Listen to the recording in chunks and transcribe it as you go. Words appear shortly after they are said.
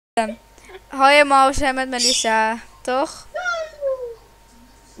Hoi allemaal, zijn met Melissa, toch?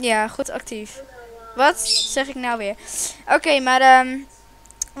 Ja, goed actief. Wat zeg ik nou weer? Oké, maar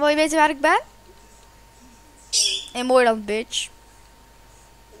wil je weten waar ik ben? In Moorland, bitch. Ik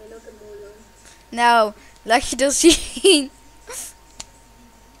ben ook in Moorland. Nou, laat je dat zien.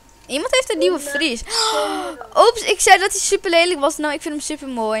 Iemand heeft een nieuwe vries. Oeps, ik zei dat hij super lelijk was. Nou, ik vind hem super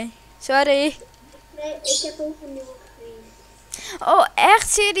mooi. Sorry. Nee, ik heb ook een nieuwe vriend. Oh,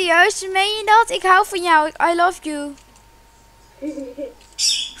 echt serieus? Meen je dat? Ik hou van jou. I love you.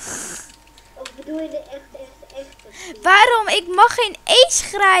 Of bedoel je de echte vriend? Waarom? Ik mag geen E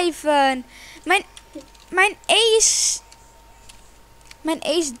schrijven. Mijn E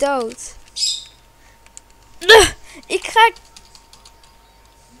is dood. Ik ga...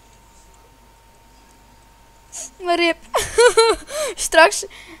 Maar rip. Straks...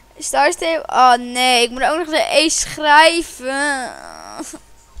 Starstable. Oh nee, ik moet ook nog de E schrijven.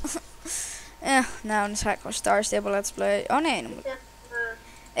 Nou, dan ga ik gewoon Starstable Let's Play. Oh nee, dan moet ik...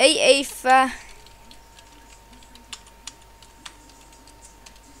 even.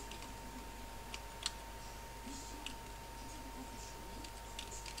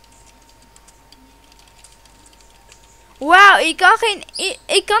 Wauw,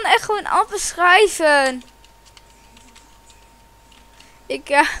 ik kan echt gewoon amper schrijven.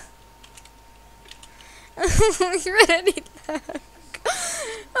 Ik vind het niet leuk.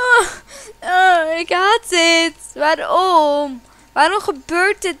 Ik haat dit. Waarom? Waarom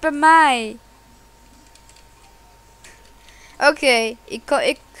gebeurt dit bij mij? Oké,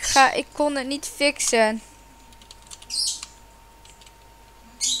 ik kon het niet fixen.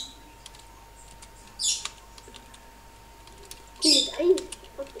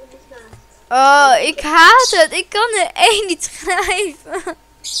 Oh, ik haat het. Ik kan er één niet schrijven.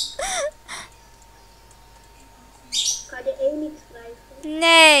 Kan je één niet schrijven?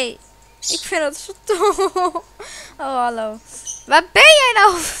 Nee. Ik vind het verdomme. Oh, hallo. Waar ben jij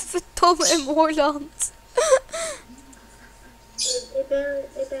nou verdomme in Moorland? Ik ben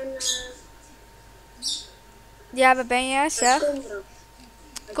Ja, waar ben je? Zeg.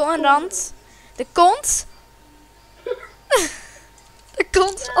 Konrad. De kont? De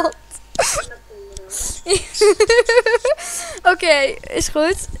kont. Oké, is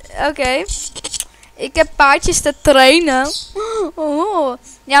goed. Oké. Ik heb paardjes te trainen. Oh.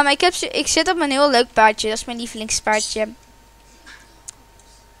 Ja, maar ik zit op een heel leuk paardje. Dat is mijn lievelingspaardje.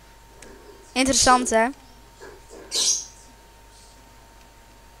 Interessant, hè?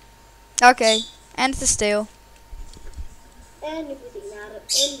 Oké. En het is stil. En nu moet ik naar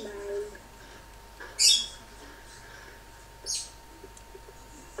het MIJ.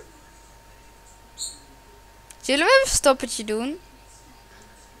 Zullen we even een stoppertje doen?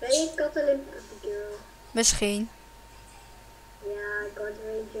 Ben je Katalin Girl? Misschien. Ja, God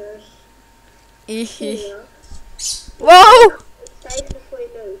Rangers. Ihi. Wow! Ik stijgerde voor je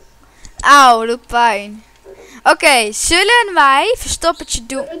neus. Auw, doet pijn. Oké, zullen wij verstoppertje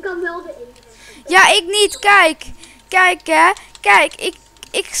doen? Ik kan wel de inzetten. Ja, ik niet. Kijk. Kijk, hè. Kijk,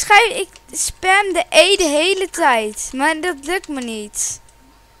 ik spam de E de hele tijd. Maar dat lukt me niet.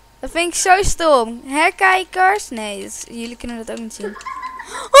 Dat vind ik zo stom. Hè, kijkers? Nee, jullie kunnen dat ook niet zien.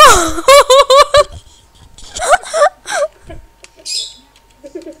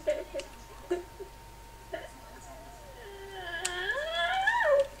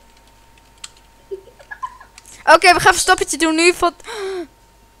 Oké, we gaan verstoppertje doen nu. Nee,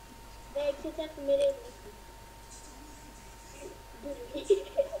 ik zit even midden in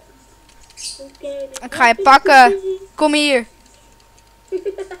de... Ik ga je pakken. Kom hier.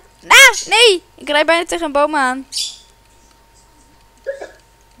 Nee. Ik rijd bijna tegen een boom aan.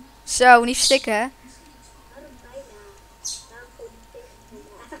 Zo, niet verstikken, hè. Waarom bijna? Waarom gewoon niet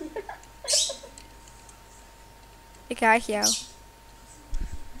tegen? Ik haat jou.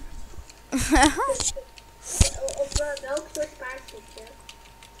 Op welk soort paard zit je?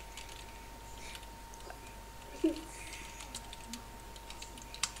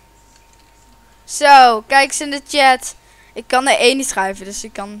 Zo, kijk eens in de chat. Ik kan er één niet schrijven, dus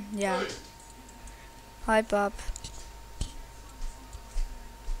ik kan, ja. Hi pap.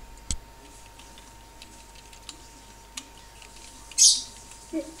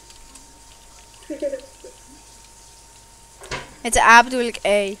 Met de A bedoel ik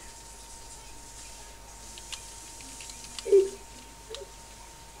E.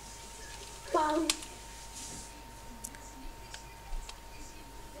 Bam.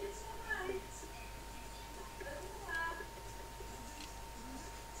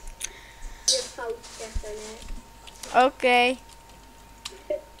 Je fout zeggen, hè? Oké.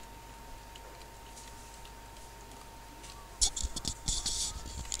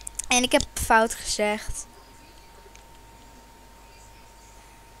 en ik heb fout gezegd.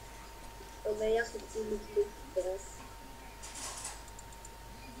 Oh nee, als ik die niet lukt.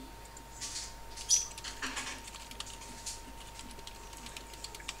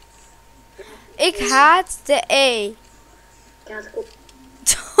 Ik haat de E. Ik haat kop.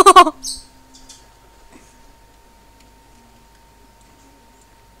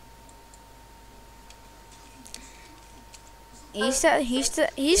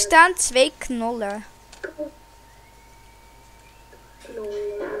 Hier staan 2 knollen.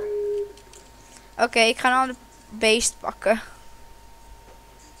 Oké, ik ga nou een beest pakken.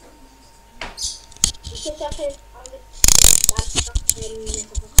 Ik zit even aan de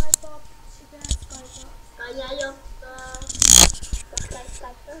kan jij op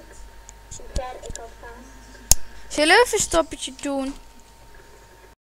kijken? Ik kan gaan. Zullen we een verstoppertje doen?